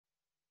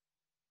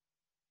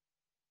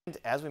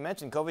As we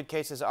mentioned, COVID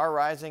cases are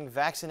rising.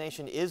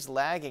 Vaccination is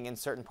lagging in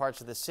certain parts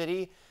of the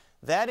city.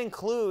 That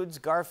includes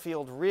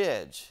Garfield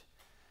Ridge.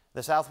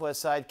 The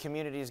Southwest Side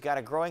community's got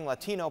a growing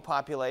Latino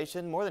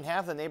population. More than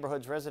half of the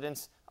neighborhood's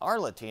residents are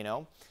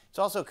Latino. It's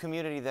also a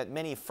community that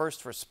many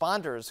first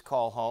responders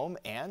call home,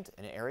 and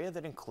an area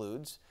that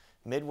includes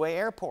Midway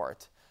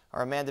Airport.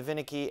 Our Amanda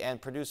Vinicky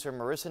and producer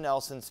Marissa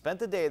Nelson spent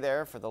the day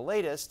there for the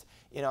latest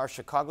in our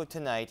Chicago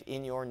Tonight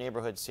in Your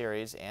Neighborhood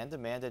series, and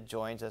Amanda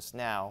joins us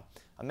now.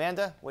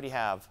 Amanda, what do you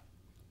have?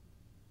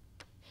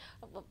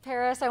 Well,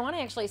 Paris, I want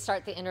to actually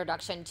start the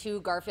introduction to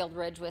Garfield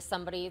Ridge with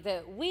somebody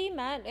that we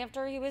met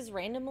after he was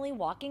randomly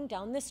walking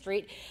down the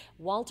street.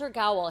 Walter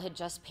Gowell had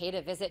just paid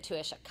a visit to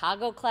a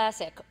Chicago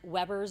classic,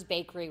 Weber's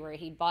Bakery, where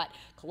he bought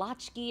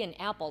kolachki and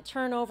apple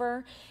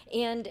turnover.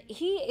 And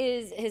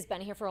he has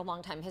been here for a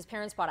long time. His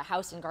parents bought a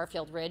house in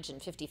Garfield Ridge in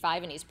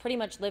 '55, and he's pretty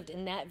much lived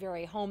in that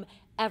very home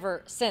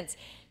ever since.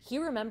 He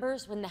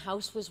remembers when the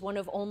house was one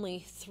of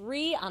only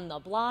 3 on the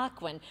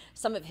block, when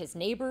some of his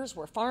neighbors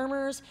were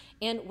farmers,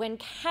 and when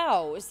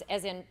cows,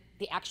 as in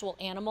the actual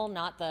animal,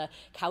 not the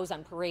cows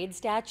on parade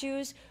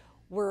statues,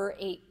 were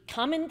a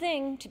common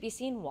thing to be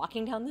seen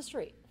walking down the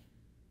street.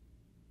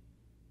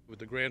 With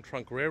the Grand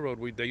Trunk Railroad,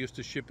 they used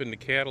to ship in the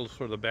cattle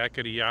for the back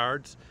of the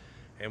yards,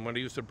 and when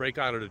they used to break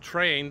out of the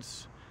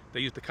trains,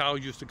 the cows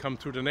used to come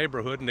through the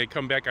neighborhood, and they'd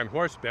come back on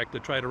horseback to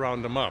try to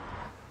round them up.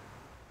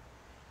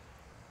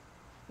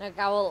 Now,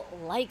 Gowell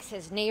likes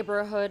his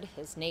neighborhood,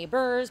 his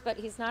neighbors, but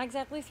he's not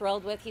exactly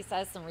thrilled with, he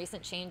says, some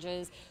recent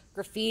changes: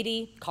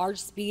 graffiti, car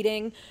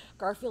speeding.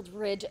 Garfield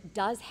Ridge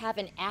does have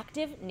an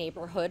active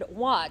neighborhood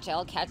watch.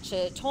 El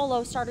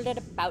Cachetolo started it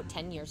about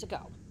 10 years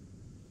ago.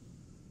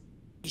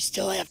 You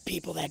still have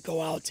people that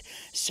go out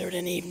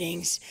certain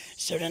evenings,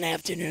 certain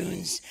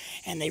afternoons,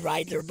 and they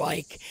ride their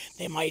bike,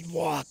 they might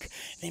walk,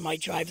 they might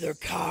drive their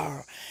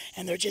car,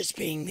 and they're just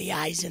being the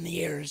eyes and the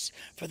ears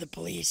for the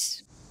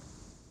police.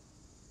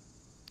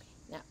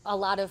 Now, a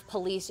lot of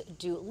police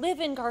do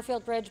live in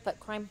Garfield Ridge, but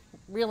crime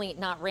really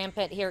not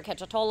rampant here.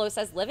 Cachetolo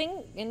says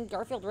living in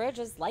Garfield Ridge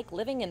is like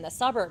living in the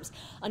suburbs.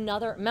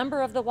 Another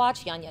member of the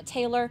watch, Yanya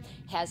Taylor,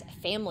 has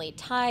family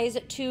ties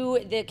to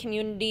the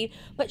community,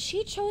 but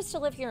she chose to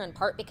live here in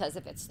part because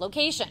of its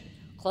location,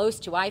 close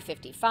to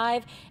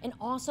I-55, and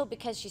also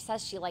because she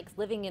says she likes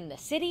living in the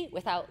city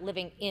without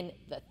living in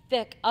the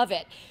thick of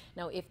it.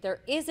 Now, if there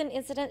is an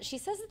incident, she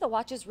says that the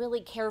watch is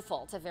really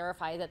careful to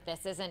verify that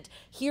this isn't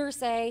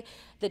hearsay,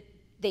 that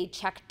they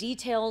check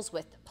details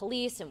with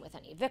police and with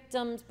any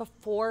victims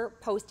before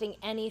posting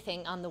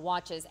anything on the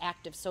watch's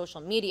active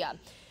social media.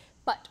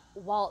 But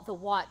while the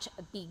watch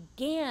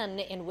began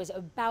and was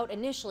about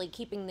initially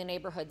keeping the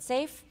neighborhood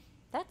safe,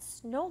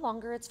 that's no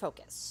longer its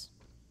focus.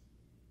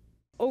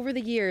 Over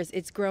the years,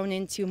 it's grown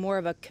into more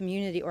of a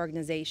community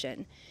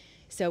organization.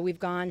 So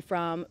we've gone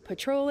from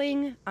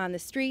patrolling on the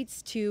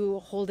streets to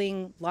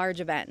holding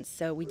large events.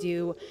 So we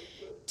do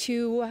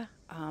 2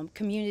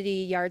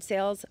 community yard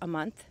sales a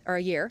month or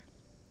a year.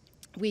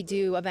 We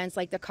do events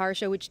like the car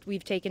show, which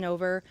we've taken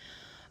over.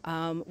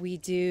 We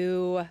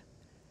do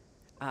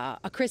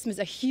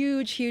a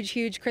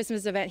huge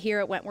Christmas event here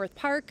at Wentworth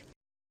Park.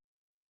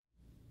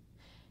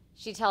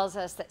 She tells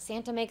us that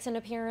Santa makes an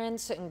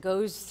appearance and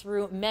goes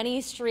through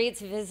many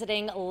streets,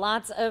 visiting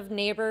lots of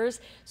neighbors.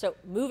 So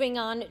moving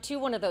on to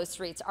one of those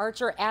streets,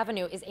 Archer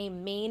Avenue is a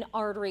main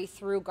artery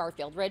through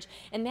Garfield Ridge,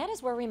 and that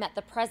is where we met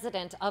the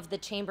president of the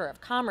Chamber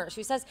of Commerce,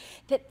 who says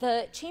that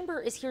the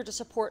chamber is here to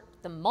support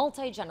the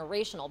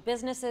multi-generational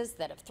businesses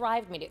that have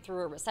thrived, made it through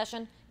a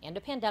recession and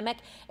a pandemic,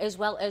 as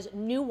well as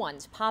new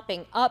ones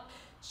popping up.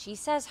 She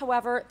says,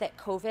 however, that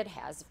COVID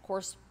has, of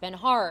course, been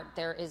hard.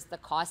 There is the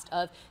cost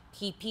of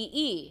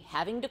PPE,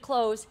 having to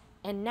close,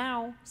 and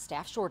now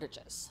staff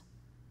shortages.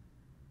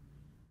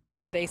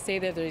 They say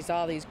that there's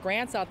all these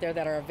grants out there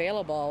that are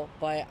available,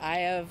 but I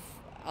have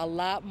a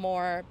lot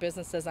more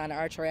businesses on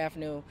Archer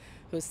Avenue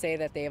who say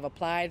that they have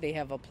applied,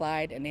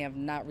 and they have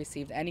not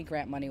received any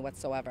grant money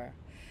whatsoever.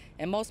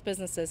 And most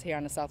businesses here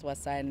on the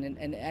Southwest Side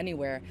and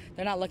anywhere,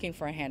 they're not looking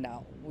for a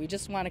handout. We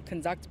just want to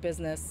conduct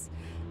business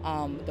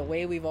the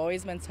way we've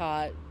always been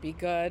taught: be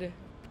good,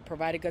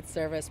 provide a good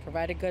service,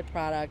 provide a good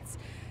product,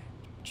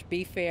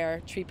 be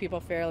fair, treat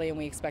people fairly, and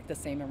we expect the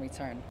same in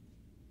return.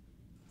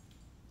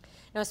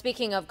 Now,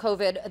 speaking of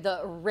COVID,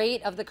 the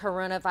rate of the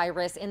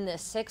coronavirus in the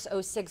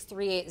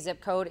 60638 zip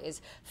code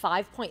is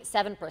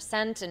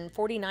 5.7%, and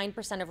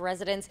 49% of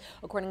residents,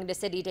 according to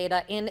city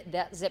data in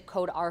that zip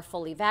code, are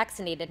fully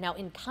vaccinated. Now,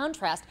 in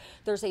contrast,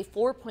 there's a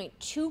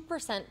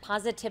 4.2%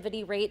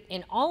 positivity rate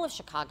in all of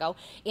Chicago,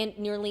 and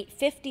nearly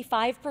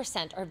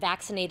 55% are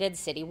vaccinated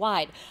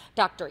citywide.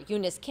 Dr.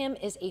 Eunice Kim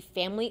is a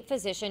family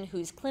physician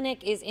whose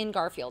clinic is in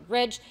Garfield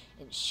Ridge,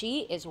 and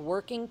she is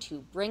working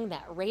to bring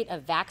that rate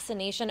of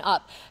vaccination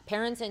up.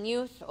 Parents and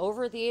youth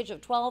over the age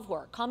of 12 who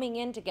are coming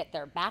in to get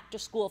their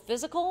back-to-school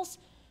physicals,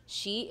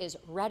 she is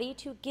ready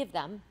to give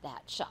them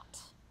that shot.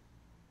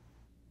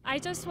 I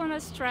just want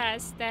to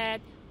stress that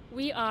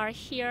We are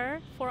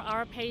here for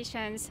our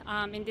patients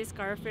in this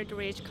Garfield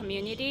Ridge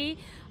community.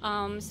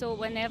 So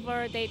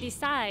whenever they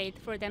decide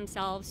for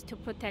themselves to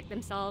protect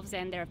themselves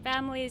and their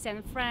families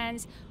and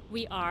friends,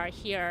 we are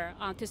here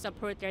to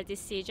support their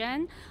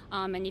decision.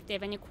 And if they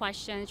have any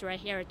questions, we're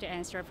here to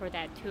answer for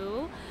that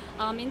too.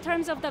 In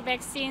terms of the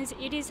vaccines,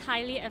 it is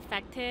highly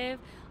effective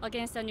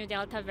against the new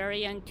Delta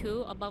variant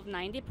too, above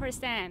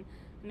 90%. I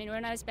mean,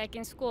 when I was back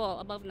in school,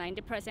 above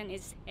 90%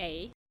 is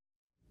A.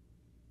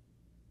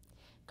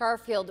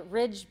 Garfield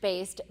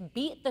Ridge-based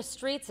Beat the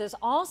Streets is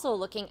also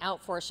looking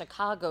out for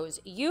Chicago's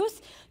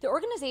youth. The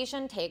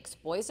organization takes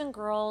boys and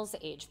girls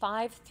age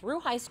 5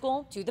 through high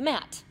school to the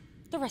mat,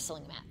 the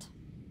wrestling mat.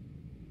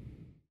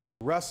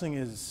 Wrestling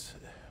is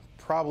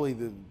probably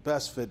the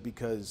best fit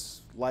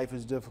because life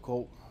is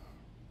difficult,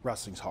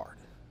 wrestling's hard.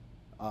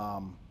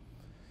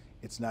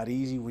 It's not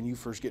easy when you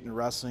first get into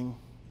wrestling.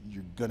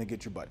 You're gonna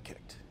get your butt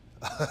kicked.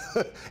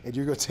 And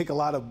you're gonna take a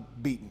lot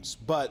of beatings,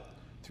 but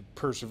through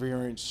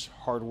perseverance,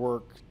 hard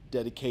work,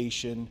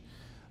 dedication,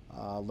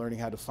 learning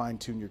how to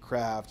fine-tune your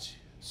craft,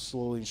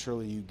 slowly and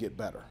surely you get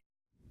better.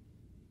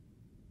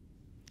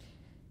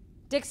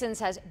 Dixon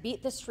says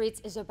Beat the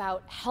Streets is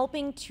about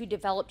helping to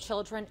develop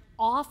children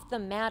off the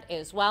mat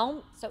as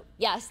well. So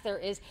yes, there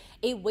is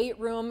a weight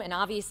room and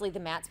obviously the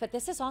mats, but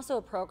this is also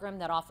a program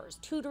that offers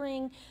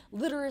tutoring,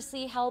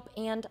 literacy help,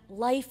 and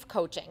life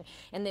coaching.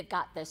 And they've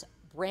got this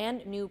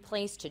brand new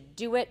place to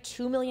do it.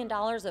 $2 million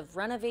of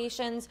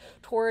renovations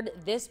toward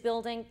this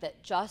building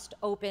that just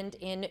opened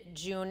in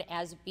June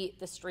as Beat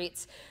the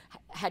Streets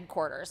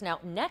headquarters.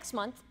 Now, next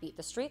month, Beat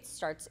the Streets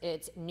starts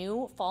its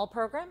new fall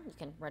program. You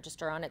can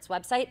register on its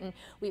website. And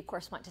we, of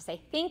course, want to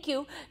say thank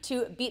you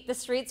to Beat the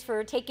Streets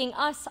for taking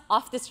us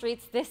off the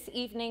streets this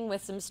evening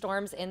with some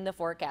storms in the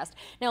forecast.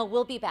 Now,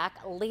 we'll be back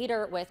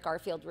later with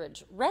Garfield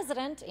Ridge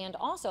resident and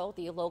also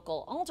the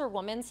local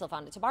alderwoman,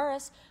 Silvana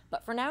Tabares.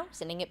 But for now,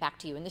 sending it back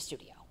to you in the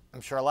studio. I'm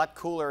sure a lot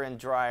cooler and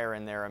drier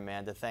in there,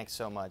 Amanda. Thanks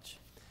so much.